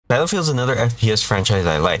Battlefield's another FPS franchise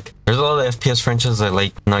I like. There's a lot of FPS franchises I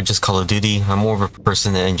like, not just Call of Duty. I'm more of a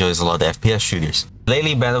person that enjoys a lot of FPS shooters.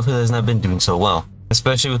 Lately, Battlefield has not been doing so well,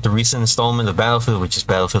 especially with the recent installment of Battlefield, which is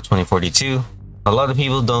Battlefield 2042. A lot of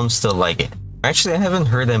people don't still like it. Actually, I haven't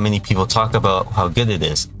heard that many people talk about how good it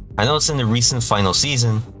is. I know it's in the recent final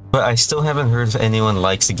season, but I still haven't heard if anyone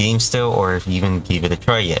likes the game still or if even gave it a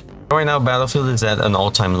try yet. Right now, Battlefield is at an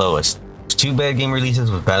all-time lowest. There's 2 bad game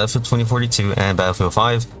releases with Battlefield 2042 and Battlefield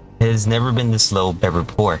 5. It has never been this low ever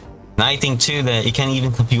before. And I think too that it can't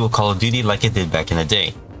even compete with Call of Duty like it did back in the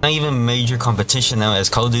day. Not even major competition now, as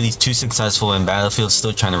Call of Duty is too successful and Battlefield's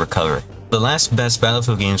still trying to recover. The last best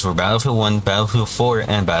Battlefield games were Battlefield 1, Battlefield 4,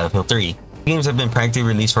 and Battlefield 3. Games have been practically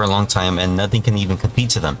released for a long time and nothing can even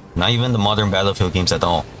compete to them, not even the modern Battlefield games at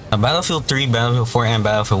all. Now, Battlefield 3, Battlefield 4, and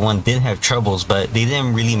Battlefield 1 did have troubles, but they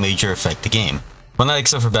didn't really major affect the game. Well, not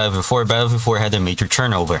except for Battlefield 4. Battlefield 4 had a major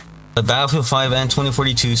turnover. But Battlefield 5 and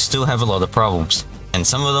 2042 still have a lot of problems, and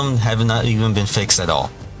some of them have not even been fixed at all.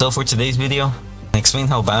 So for today's video, I'll explain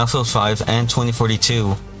how Battlefield 5 and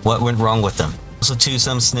 2042, what went wrong with them. Also too,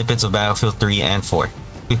 some snippets of Battlefield 3 and 4.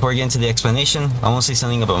 Before I get into the explanation, I want to say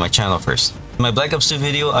something about my channel first. In my Black Ops 2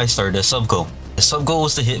 video, I started a sub-goal. The sub-goal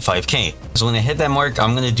was to hit 5k, so when I hit that mark,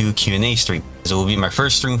 I'm going to do a Q&A stream, as it will be my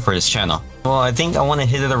first stream for this channel. Well, I think I want to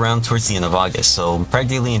hit it around towards the end of August, so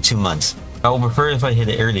practically in 2 months. I would prefer if I hit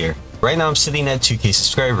it earlier. Right now I'm sitting at 2k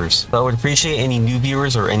subscribers, so I would appreciate any new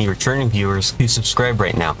viewers or any returning viewers who subscribe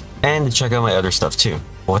right now, and to check out my other stuff too.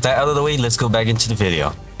 But with that out of the way, let's go back into the video.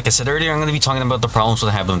 Like I said earlier, I'm going to be talking about the problems that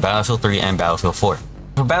happened in Battlefield 3 and Battlefield 4.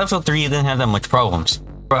 For Battlefield 3, it didn't have that much problems.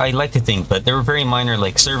 I like to think, but they were very minor,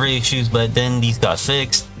 like server issues, but then these got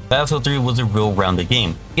fixed. Battlefield 3 was a real rounded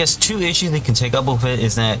game. I guess 2 issues they can take up with it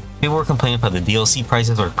is that people were complaining about the DLC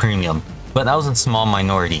prices or premium, but that was a small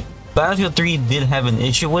minority. Battlefield 3 did have an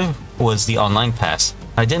issue with was the online pass.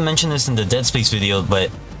 I did mention this in the Dead Space video, but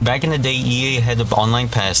back in the day EA had an online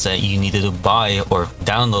pass that you needed to buy or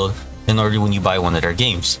download in order when you buy one of their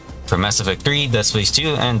games. For Mass Effect 3, Dead Space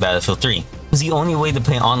 2, and Battlefield 3. It was the only way to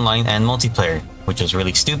play online and multiplayer, which was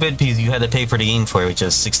really stupid because you had to pay for the game for it, which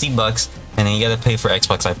is $60, and then you had to pay for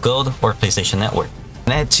Xbox Live Gold or PlayStation Network. And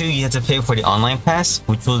that too, you had to pay for the online pass,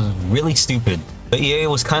 which was really stupid. But EA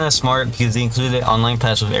was kind of smart because they included online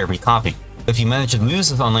pass with every copy. If you managed to lose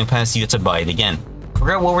this online pass, you had to buy it again. I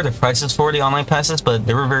forgot what were the prices for the online passes, but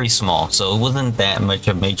they were very small, so it wasn't that much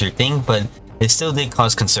a major thing, but it still did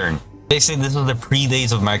cause concern. Basically, this was the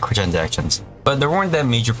pre-days of microtransactions. But there weren't that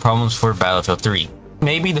major problems for Battlefield 3.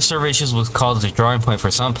 Maybe the server issues was caused a drawing point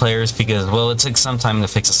for some players because, well, it took some time to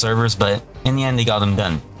fix the servers, but in the end they got them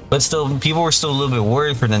done. But still, people were still a little bit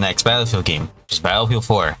worried for the next Battlefield game, which is Battlefield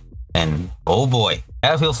 4. And oh boy,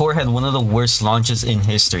 Battlefield 4 had one of the worst launches in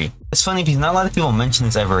history. It's funny because not a lot of people mention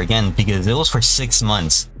this ever again because it was for 6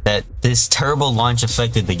 months that this terrible launch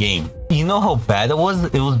affected the game. You know how bad it was?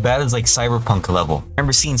 It was bad as like Cyberpunk level. I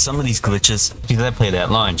remember seeing some of these glitches because I played at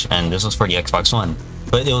launch, and this was for the Xbox One.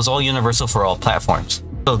 But it was all universal for all platforms.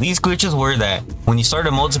 So these glitches were that when you start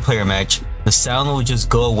a multiplayer match, the sound would just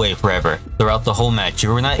go away forever throughout the whole match.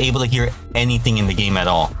 You were not able to hear anything in the game at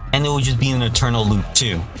all. And it would just be an eternal loop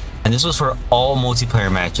too. And this was for all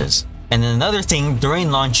multiplayer matches. And then another thing,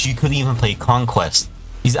 during launch you couldn't even play Conquest.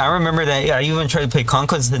 Because I remember that I even tried to play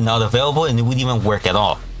Conquest and not available and it wouldn't even work at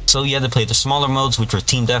all. So you had to play the smaller modes, which were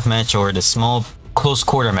Team Deathmatch or the small close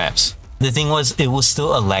quarter maps. The thing was, it was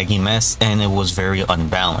still a laggy mess and it was very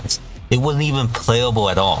unbalanced. It wasn't even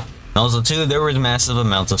playable at all. And also too, there were massive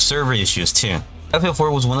amounts of server issues too. Battlefield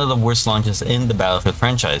 4 was one of the worst launches in the Battlefield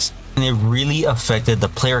franchise. And it really affected the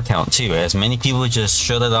player count too, as many people just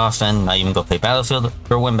shut it off and not even go play Battlefield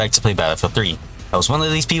or went back to play Battlefield 3. I was one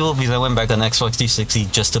of these people because I went back on Xbox 360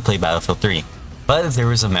 just to play Battlefield 3. But there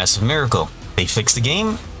was a massive miracle. They fixed the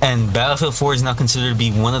game, and Battlefield 4 is now considered to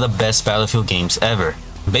be one of the best Battlefield games ever.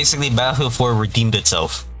 Basically, Battlefield 4 redeemed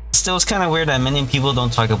itself. Still, it's kind of weird that many people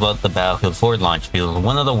don't talk about the Battlefield 4 launch because it was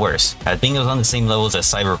one of the worst. I think it was on the same levels as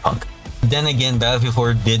Cyberpunk. Then again, Battlefield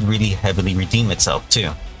 4 did really heavily redeem itself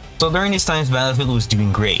too. So during these times, Battlefield was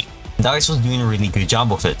doing great. DICE was doing a really good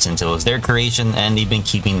job with it since it was their creation and they've been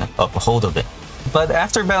keeping up a hold of it. But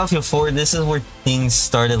after Battlefield 4, this is where things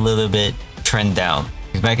started a little bit trend down.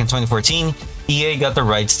 Because back in 2014, EA got the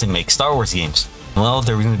rights to make Star Wars games. Well,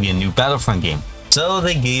 there was going to be a new Battlefront game. So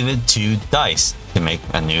they gave it to DICE to make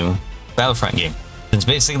a new Battlefront game. Since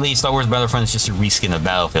basically Star Wars Battlefront is just a reskin of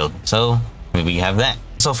Battlefield. So maybe you have that.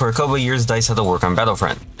 So for a couple of years, DICE had to work on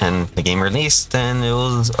Battlefront. And the game released and it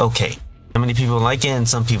was okay. Not many people like it and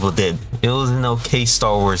some people did. It was an okay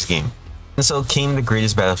Star Wars game. And so came the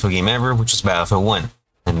greatest Battlefield game ever, which was Battlefield 1.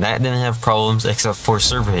 And that didn't have problems except for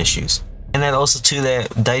server issues. And then also too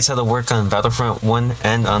that DICE had to work on Battlefront 1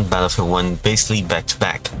 and on Battlefield 1 basically back to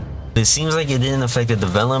back. It seems like it didn't affect the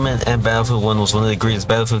development, and Battlefield 1 was one of the greatest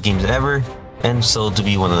Battlefield games ever, and so to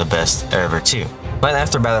be one of the best ever too. But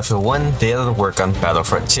after Battlefield 1, they had to work on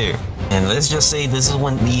Battlefront 2. And let's just say this is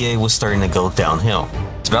when EA was starting to go downhill.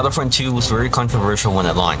 So Battlefront 2 was very controversial when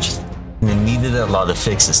it launched, and it needed a lot of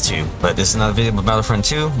fixes too. But this is not a video about Battlefront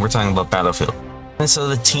 2, we're talking about Battlefield. And so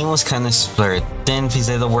the team was kind of split then because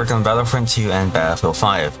they had to work on Battlefront 2 and Battlefield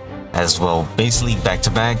 5 as well, basically back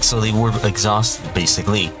to back, so they were exhausted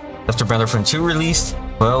basically. After Battlefront 2 released,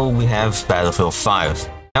 well, we have Battlefield 5.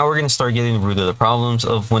 Now we're going to start getting the root of the problems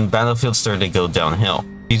of when Battlefield started to go downhill.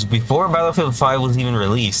 Because before Battlefield 5 was even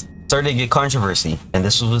released, it started to get controversy, and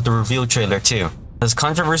this was with the reveal trailer too. This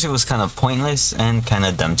controversy was kind of pointless and kind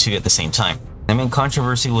of dumb too at the same time. The main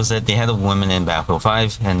controversy was that they had a woman in Battlefield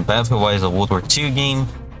 5, and Battlefield 5 is a World War II game,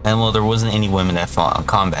 and well, there wasn't any women that fought on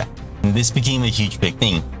combat. And this became a huge big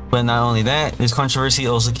thing. But not only that, this controversy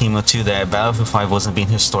also came up to that Battlefield 5 wasn't being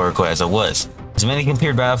historical as it was. As many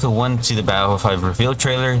compared Battlefield 1 to the Battlefield 5 reveal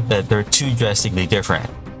trailer that they're two drastically different.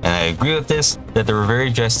 And I agree with this, that they were very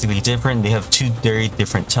drastically different, they have two very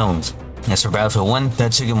different tones. As for Battlefield 1,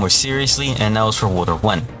 that took it more seriously, and that was for World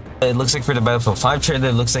War I. It looks like for the Battlefield 5 trailer,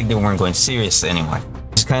 it looks like they weren't going serious anymore.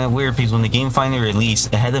 It's kind of weird because when the game finally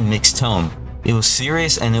released, it had a mixed tone. It was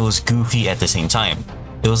serious and it was goofy at the same time.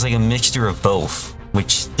 It was like a mixture of both,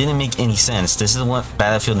 which didn't make any sense. This is what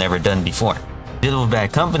Battlefield never done before. It did it with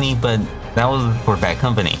Bad Company, but that was for Bad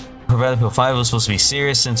Company. For Battlefield 5, it was supposed to be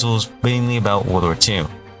serious since it was mainly about World War II.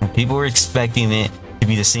 And people were expecting it to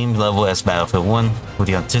be the same level as Battlefield 1, with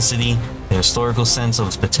the authenticity, the historical sense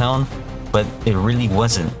of the tone, but it really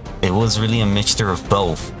wasn't. It was really a mixture of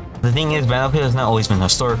both. The thing is, Battlefield has not always been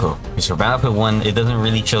historical, because for Battlefield 1, it doesn't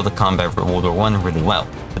really show the combat for World War I really well.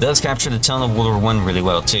 It does capture the tone of World War I really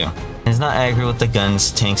well too. And it's not accurate with the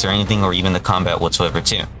guns, tanks, or anything, or even the combat whatsoever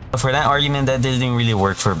too. But for that argument, that didn't really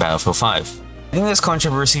work for Battlefield 5. I think this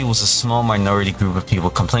controversy was a small minority group of people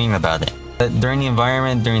complaining about it. But during the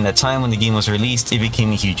environment, during that time when the game was released, it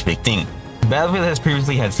became a huge big thing. Battlefield has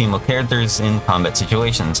previously had female characters in combat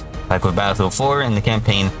situations, like with Battlefield 4 in the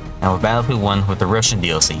campaign, and with Battlefield 1 with the Russian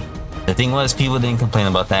DLC. The thing was, people didn't complain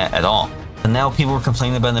about that at all. But now people were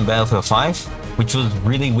complaining about it in Battlefield 5, which was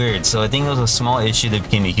really weird, so I think it was a small issue that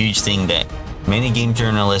became a huge thing that many game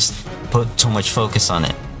journalists put too much focus on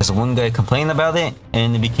it. Because one guy complained about it,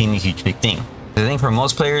 and it became a huge big thing. I think for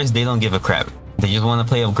most players, they don't give a crap. They just want to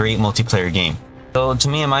play a great multiplayer game. So to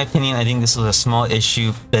me, in my opinion, I think this was a small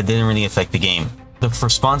issue that didn't really affect the game. The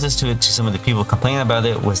responses to it to some of the people complaining about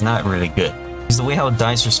it was not really good. Because the way how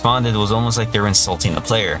DICE responded was almost like they were insulting the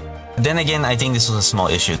player. But then again, I think this was a small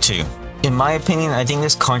issue too. In my opinion, I think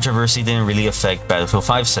this controversy didn't really affect Battlefield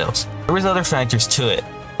 5 sales. There was other factors to it,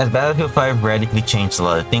 as Battlefield 5 radically changed a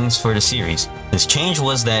lot of things for the series. This change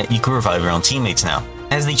was that you could revive your own teammates now,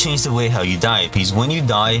 as they changed the way how you die, because when you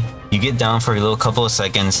die, you get down for a little couple of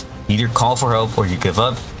seconds, you either call for help or you give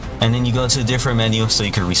up, and then you go to a different menu so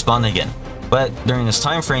you can respawn again. But during this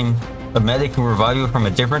time frame, a medic can revive you from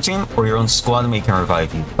a different team, or your own squad mate can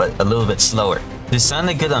revive you, but a little bit slower. This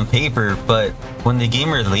sounded good on paper, but when the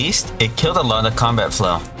game released, it killed a lot of combat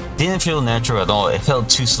flow. It didn't feel natural at all, it felt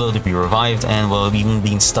too slow to be revived, and well, even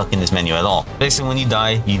being stuck in this menu at all. Basically, when you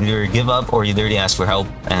die, you either give up or you literally ask for help,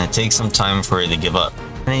 and it takes some time for it to give up.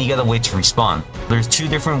 And then you gotta wait to respawn. There's two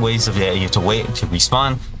different ways of it. You have to wait to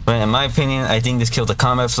respawn, but in my opinion, I think this killed the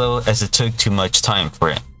combat flow as it took too much time for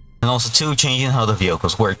it. And also too, changing how the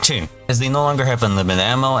vehicles work too, as they no longer have unlimited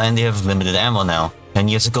ammo and they have limited ammo now, and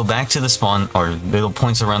you have to go back to the spawn or little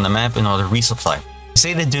points around the map in order to resupply. They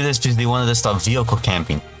say they do this because they wanted to stop vehicle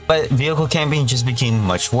camping, but vehicle camping just became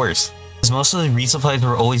much worse, as most of the resupplies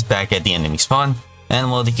were always back at the enemy spawn,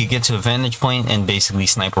 and well, they could get to a vantage point and basically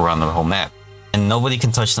snipe around the whole map, and nobody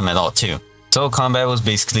can touch them at all too. So combat was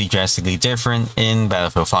basically drastically different in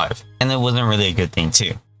Battlefield 5, and it wasn't really a good thing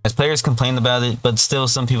too, as players complained about it, but still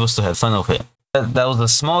some people still had fun with it. But that was a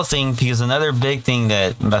small thing, because another big thing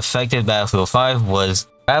that affected Battlefield 5 was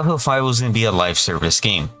Battlefield 5 was going to be a live service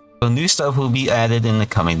game, so new stuff will be added in the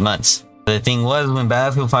coming months. But the thing was, when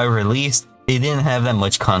Battlefield 5 released, it didn't have that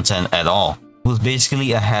much content at all. It was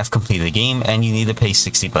basically a half completed game and you need to pay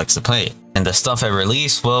 $60 to play it. And the stuff at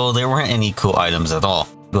release, well, there weren't any cool items at all.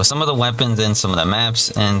 With some of the weapons and some of the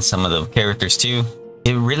maps and some of the characters too,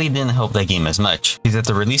 it really didn't help that game as much. Because at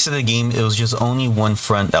the release of the game, it was just only one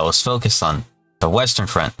front that was focused on. The Western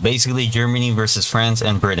Front, basically Germany versus France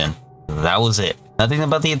and Britain. That was it. Nothing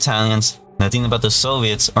about the Italians, nothing about the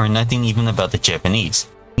Soviets, or nothing even about the Japanese.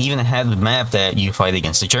 It even had the map that you fight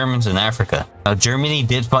against the Germans in Africa. Now Germany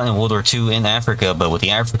did fight in World War II in Africa, but with the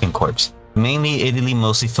African Corps. Mainly, Italy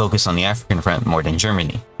mostly focused on the African front more than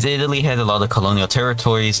Germany. Italy had a lot of colonial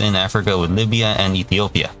territories in Africa with Libya and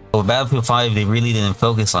Ethiopia. But with Battlefield 5, they really didn't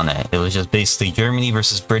focus on that. It was just basically Germany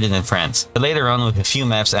versus Britain and France. But later on, with a few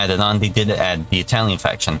maps added on, they did add the Italian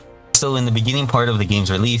faction. So in the beginning part of the game's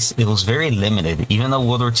release, it was very limited, even though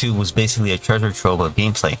World War II was basically a treasure trove of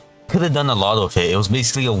gameplay. Could have done a lot with it, it was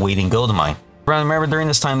basically a waiting gold mine. I remember during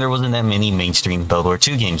this time there wasn't that many mainstream World War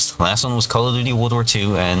II games. The last one was Call of Duty World War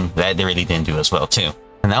II, and that they really didn't do as well too.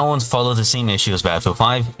 And that one followed the same issue as Battlefield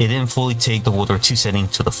 5, it didn't fully take the World War II setting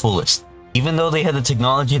to the fullest. Even though they had the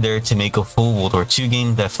technology there to make a full World War II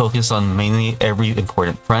game that focused on mainly every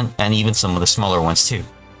important front, and even some of the smaller ones too.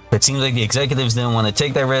 But it seems like the executives didn't want to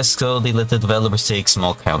take that risk, so they let the developers take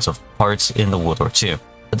small counts of parts in the World War II.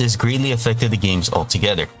 But this greatly affected the games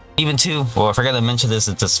altogether. Even too, well, I forgot to mention this,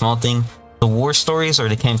 it's a small thing, the war stories or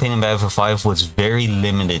the campaign in Battlefield 5 was very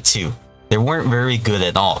limited too. They weren't very good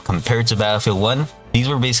at all. Compared to Battlefield 1, these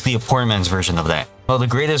were basically a poor man's version of that. Well, the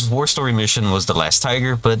greatest war story mission was The Last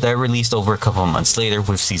Tiger, but that released over a couple months later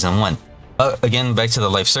with Season 1. Again, back to the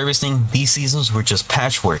live service thing, these seasons were just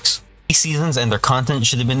patchworks. These seasons and their content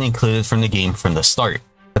should have been included from the game from the start,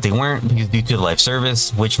 but they weren't because due to the live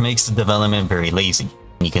service, which makes the development very lazy.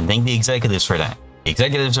 And you can thank the executives for that. The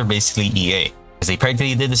executives are basically EA, because they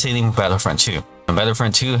practically did the same thing with Battlefront 2. And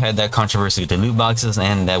Battlefront 2 had that controversy with the loot boxes,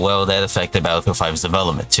 and that affected Battlefield 5's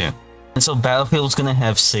development too. And so Battlefield was going to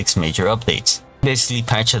have 6 major updates. Basically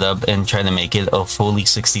patch it up and try to make it a fully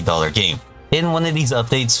 $60 game. In one of these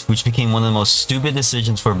updates, which became one of the most stupid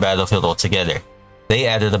decisions for Battlefield altogether, they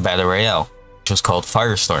added a Battle Royale, which was called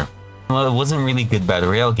Firestorm. Well, it wasn't really a good Battle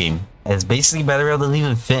Royale game, as basically Battle Royale doesn't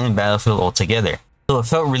even fit in Battlefield altogether. So it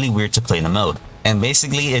felt really weird to play the mode. And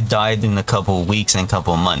basically it died in a couple of weeks and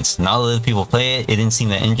couple of months. Not a lot of people play it, it didn't seem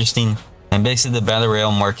that interesting, and basically the Battle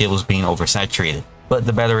Royale market was being oversaturated. But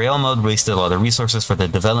the Battle Royale mode wasted a lot of resources for the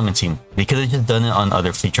development team. They could have just done it on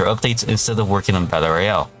other feature updates instead of working on Battle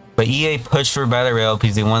Royale. But EA pushed for Battle Royale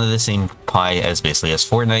because they wanted the same pie as basically as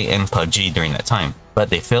Fortnite and PUBG during that time. But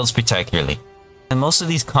they failed spectacularly. And most of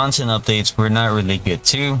these content updates were not really good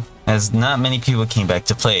too, as not many people came back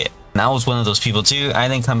to play it. And I was one of those people too. I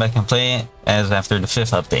didn't come back and play it as after the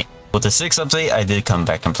 5th update. With the 6th update, I did come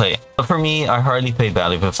back and play it. But for me, I hardly played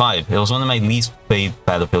Battlefield 5. It was one of my least played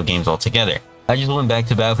Battlefield games altogether. I just went back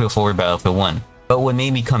to Battlefield 4 or Battlefield 1. But what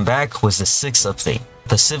made me come back was the 6th update,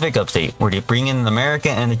 Pacific update, where they bring in America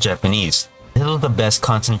and the Japanese. This was the best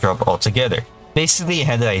content drop altogether. Basically, it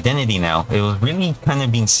had an identity now. It was really kind of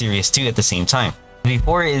being serious too at the same time.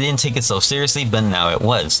 Before, it didn't take itself seriously, but now it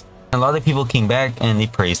was. A lot of people came back and they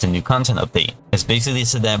praised the new content update, as basically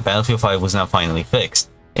said that Battlefield 5 was now finally fixed.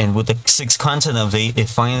 And with the 6th content update, it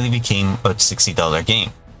finally became a $60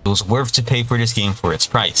 game. It was worth to pay for this game for its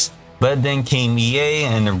price. But then came EA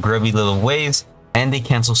and their grubby little ways, and they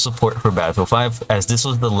canceled support for Battlefield 5 as this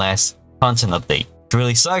was the last content update. It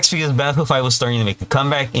really sucks because Battlefield 5 was starting to make a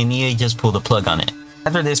comeback and EA just pulled the plug on it.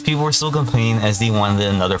 After this, people were still complaining as they wanted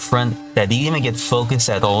another front that didn't even get focused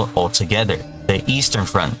at all altogether, the Eastern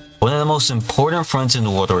Front. One of the most important fronts in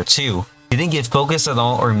World War II, didn't get focused at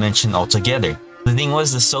all or mentioned altogether. The thing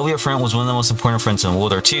was, the Soviet front was one of the most important fronts in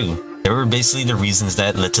World War II. They were basically the reasons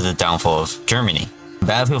that led to the downfall of Germany.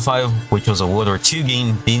 Battlefield 5, which was a World War II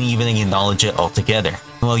game, didn't even acknowledge it altogether.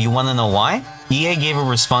 Well, you wanna know why? EA gave a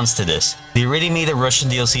response to this. They already made a Russian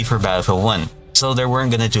DLC for Battlefield 1, so they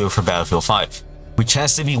weren't gonna do it for Battlefield 5. Which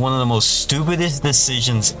has to be one of the most stupidest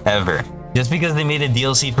decisions ever. Just because they made a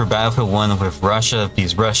DLC for Battlefield 1 with Russia,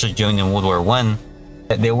 because Russia joined in World War 1,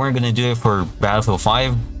 that they weren't gonna do it for Battlefield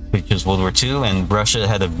 5, which is World War II, and Russia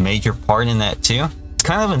had a major part in that too. It's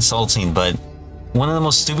kind of insulting, but one of the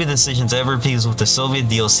most stupid decisions ever, because with the Soviet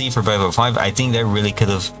DLC for Battlefield 5, I think that really could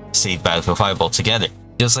have saved Battlefield 5 altogether.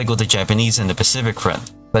 Just like with the Japanese and the Pacific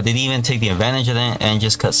Front. But they didn't even take the advantage of that and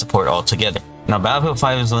just cut support altogether. Now Battlefield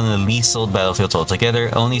 5 is one of the least sold Battlefields altogether,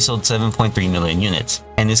 only sold 7.3 million units,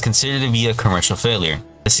 and is considered to be a commercial failure.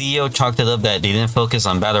 The CEO chalked it up that they didn't focus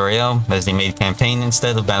on Battle Royale, as they made campaign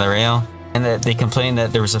instead of Battle Royale, and that they complained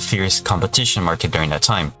that there was a fierce competition market during that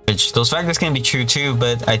time. Which, those factors can be true too,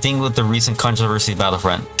 but I think with the recent controversy of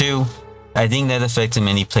Battlefront 2, I think that affected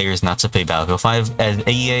many players not to play Battlefield 5, as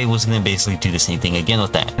EA was going to basically do the same thing again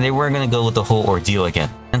with that. And they weren't going to go with the whole ordeal again.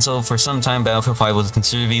 And so for some time, Battlefield 5 was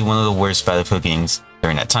considered to be one of the worst Battlefield games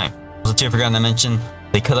during that time. Also too, I forgot to mention,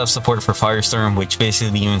 they cut off support for Firestorm, which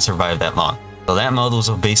basically didn't even survive that long. So that mode was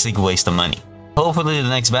a basic waste of money. Hopefully the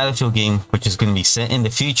next Battlefield game, which is going to be set in the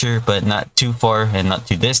future, but not too far and not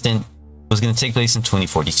too distant, was going to take place in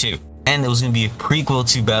 2042. And it was going to be a prequel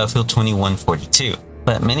to Battlefield 2142.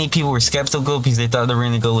 But many people were skeptical because they thought they were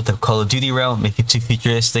going to go with the Call of Duty route, make it too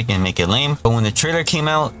futuristic and make it lame. But when the trailer came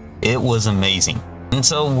out, it was amazing. And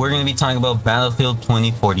so we're going to be talking about Battlefield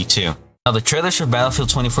 2042. Now the trailers for Battlefield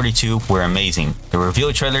 2042 were amazing. The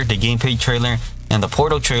reveal trailer, the gameplay trailer, and the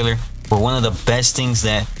Portal trailer were one of the best things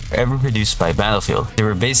that were ever produced by Battlefield. They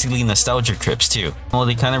were basically nostalgia trips too. Well,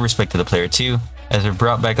 they kind of respected the player too, as it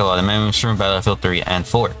brought back a lot of memories from Battlefield 3 and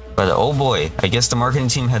 4. But oh boy, I guess the marketing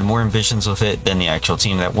team had more ambitions with it than the actual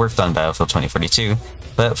team that worked on Battlefield 2042,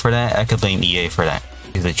 but for that I could blame EA for that,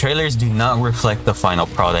 because the trailers do not reflect the final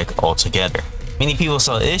product altogether. Many people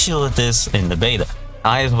saw issues with this in the beta.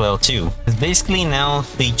 I as well too, because basically now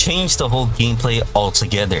they changed the whole gameplay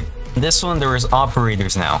altogether. In this one there is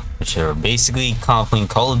operators now, which are basically copying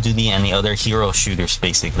Call of Duty and the other hero shooters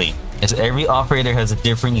basically, as every operator has a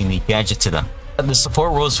different unique gadget to them. But the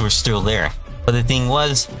support roles were still there. But the thing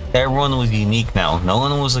was, everyone was unique now. No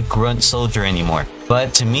one was a grunt soldier anymore.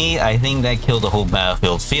 But to me, I think that killed the whole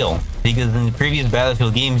Battlefield feel, because in the previous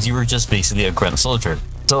Battlefield games, you were just basically a grunt soldier.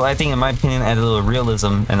 So I think, in my opinion, added a little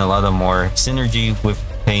realism and a lot of more synergy with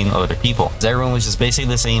playing other people. Everyone was just basically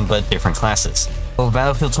the same, but different classes. But with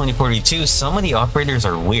Battlefield 2042, some of the operators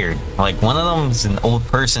are weird. Like, one of them is an old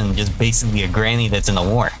person, just basically a granny that's in a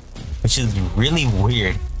war, which is really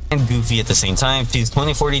weird and goofy at the same time, because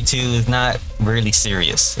 2042 is not really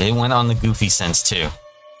serious. It went on the goofy sense too.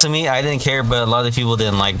 To me, I didn't care, but a lot of people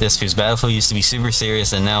didn't like this because Battlefield used to be super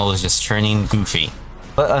serious and now it was just turning goofy.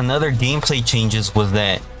 But another gameplay changes was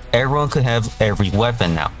that everyone could have every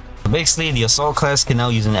weapon now. So basically, the assault class can now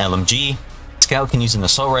use an LMG, scout can use an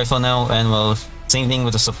assault rifle now, and well, same thing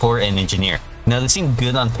with the support and engineer. Now, this seemed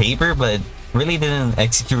good on paper, but really didn't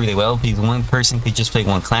execute really well because one person could just play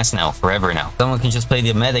one class now, forever now. Someone can just play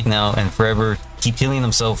the medic now and forever keep healing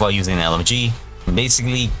themselves while using an LMG, and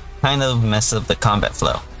basically kind of mess up the combat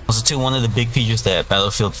flow. Also too, one of the big features that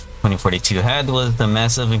Battlefield 2042 had was the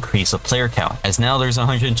massive increase of player count, as now there's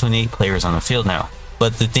 128 players on the field now.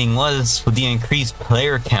 But the thing was, with the increased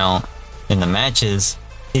player count in the matches,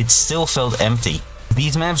 it still felt empty.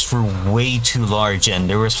 These maps were way too large and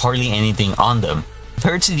there was hardly anything on them.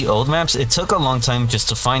 Compared to the old maps, it took a long time just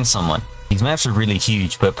to find someone. These maps are really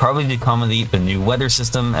huge, but probably to accommodate the new weather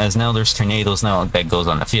system, as now there's tornadoes now that goes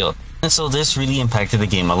on the field. And so this really impacted the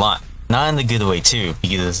game a lot. Not in the good way too,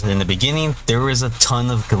 because in the beginning, there was a ton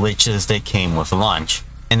of glitches that came with launch.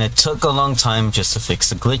 And it took a long time just to fix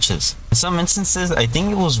the glitches. In some instances, I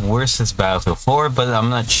think it was worse as Battlefield 4, but I'm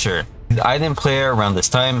not sure. I didn't play it around this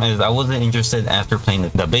time as I wasn't interested after playing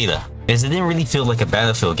the beta, as it didn't really feel like a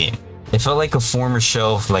Battlefield game. It felt like a former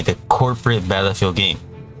shelf, like a corporate Battlefield game.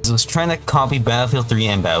 It was trying to copy Battlefield 3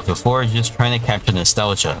 and Battlefield 4, just trying to capture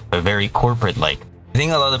nostalgia, but very corporate-like. I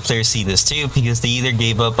think a lot of players see this too because they either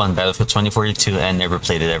gave up on Battlefield 2042 and never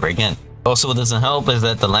played it ever again. Also, what doesn't help is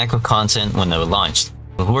that the lack of content when it was launched.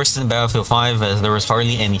 It was worse than Battlefield 5 as there was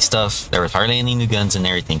hardly any stuff, there was hardly any new guns and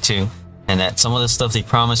everything too, and that some of the stuff they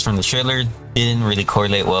promised from the trailer didn't really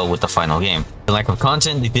correlate well with the final game. The lack of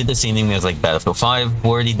content, they did the same thing as like Battlefield 5,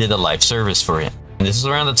 where they did a live service for it. And this was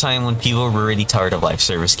around the time when people were already tired of live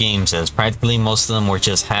service games, as practically most of them were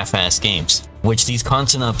just half-assed games, which these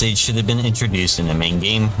content updates should have been introduced in the main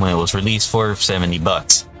game when it was released for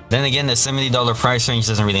 $70. Then again, the $70 price range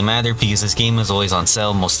doesn't really matter because this game is always on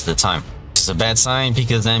sale most of the time. Which is a bad sign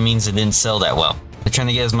because that means it didn't sell that well. They're trying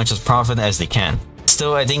to get as much as profit as they can.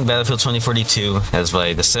 Still, I think Battlefield 2042, as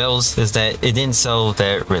by the sales, is that it didn't sell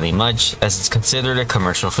that really much as it's considered a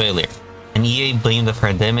commercial failure. And EA blamed the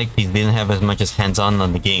pandemic because they didn't have as much as hands-on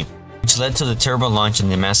the game, which led to the terrible launch and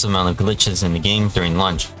the massive amount of glitches in the game during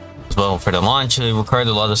launch. As well, for the launch, it required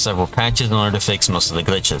a lot of several patches in order to fix most of the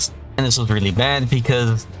glitches. And this was really bad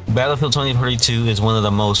because Battlefield 2042 is one of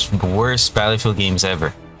the worst Battlefield games ever.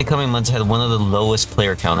 In the coming months had one of the lowest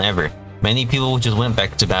player count ever. Many people just went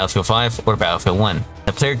back to Battlefield 5 or Battlefield 1.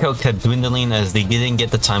 The player count kept dwindling as they didn't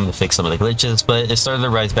get the time to fix some of the glitches, but it started to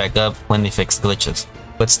rise back up when they fixed glitches.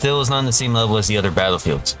 But still, it's not on the same level as the other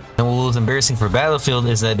Battlefields. And what was embarrassing for Battlefield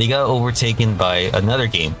is that they got overtaken by another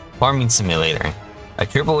game, Farming Simulator. A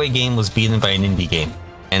AAA game was beaten by an indie game,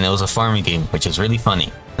 and it was a farming game, which is really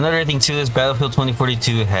funny. Another thing too is Battlefield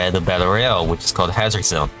 2042 had a Battle Royale, which is called Hazard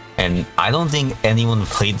Zone. And I don't think anyone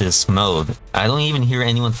played this mode. I don't even hear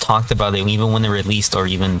anyone talked about it even when it released or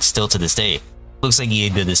even still to this day. Looks like EA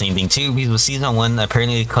did the same thing too because with Season 1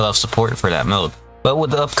 apparently they cut off support for that mode. But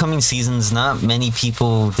with the upcoming seasons, not many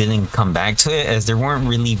people didn't come back to it as there weren't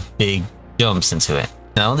really big jumps into it.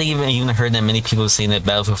 And I don't think I even heard that many people saying that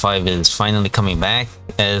Battlefield 5 is finally coming back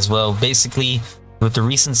as well. Basically, with the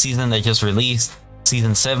recent season that just released,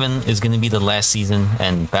 Season 7 is going to be the last season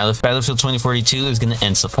and Battlefield 2042 is going to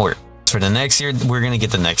end support. For the next year, we're gonna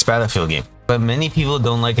get the next Battlefield game. But many people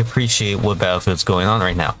don't appreciate what Battlefield's going on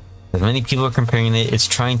right now. As many people are comparing it's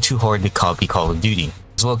trying too hard to copy Call of Duty.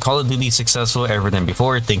 As well, Call of Duty is successful ever than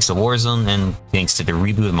before thanks to Warzone and thanks to the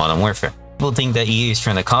reboot of Modern Warfare. People think that EA is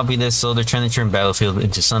trying to copy this, so they're trying to turn Battlefield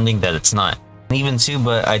into something that it's not. And even too,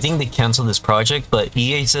 but I think they canceled this project, but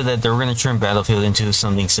EA said that they're going to turn Battlefield into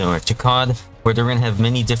something similar to COD, where they're going to have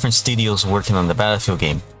many different studios working on the Battlefield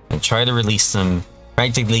game, and try to release them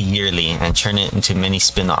practically yearly and turn it into many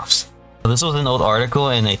spin-offs. So this was an old article,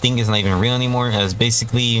 and I think it's not even real anymore, as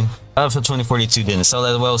basically Battlefield 2042 didn't sell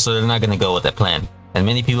that well, so they're not going to go with that plan. And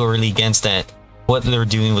many people are really against that, what they're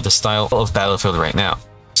doing with the style of Battlefield right now.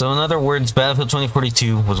 So in other words, Battlefield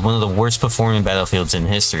 2042 was one of the worst performing Battlefields in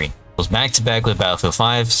history. It was back to back with Battlefield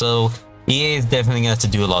 5, so EA is definitely going to have to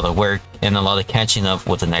do a lot of work and a lot of catching up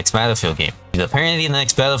with the next Battlefield game. Because apparently the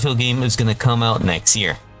next Battlefield game is going to come out next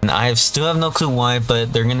year. And I still have no clue why,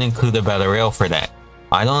 but they're going to include a Battle Royale for that.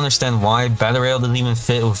 I don't understand why Battle Royale doesn't even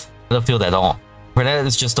fit with Battlefield at all. For that,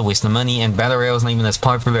 it's just a waste of money, and Battle Royale is not even as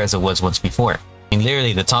popular as it was once before. I mean,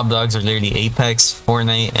 literally, the top dogs are literally Apex,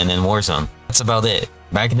 Fortnite, and then Warzone. That's about it.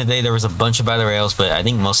 Back in the day, there was a bunch of Battle Royales, but I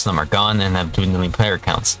think most of them are gone and have dwindling player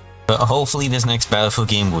counts. But hopefully this next Battlefield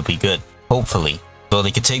game will be good. Hopefully. So they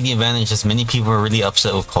could take the advantage, as many people are really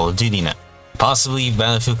upset with Call of Duty now. Possibly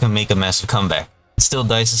Battlefield can make a massive comeback. Still,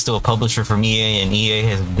 DICE is still a publisher from EA, and EA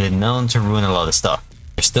has been known to ruin a lot of stuff.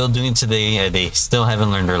 They're still doing it today, and they still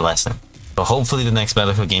haven't learned their lesson. So hopefully the next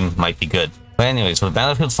Battlefield game might be good. But anyways, with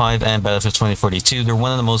Battlefield 5 and Battlefield 2042, they're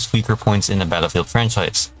one of the most weaker points in the Battlefield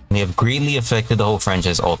franchise. And they have greatly affected the whole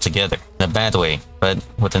franchise altogether, in a bad way. But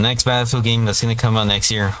with the next Battlefield game that's going to come out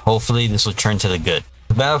next year, hopefully this will turn to the good.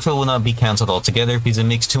 The Battlefield will not be cancelled altogether because it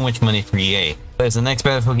makes too much money for EA. But if the next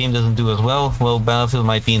Battlefield game doesn't do as well, Battlefield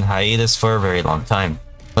might be in hiatus for a very long time.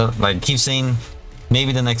 But like I keep saying,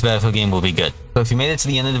 maybe the next Battlefield game will be good. So if you made it to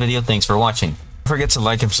the end of the video, thanks for watching. Don't forget to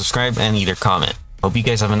like and subscribe and either comment. Hope you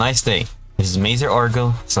guys have a nice day. This is Mazer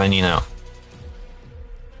Argo, signing out.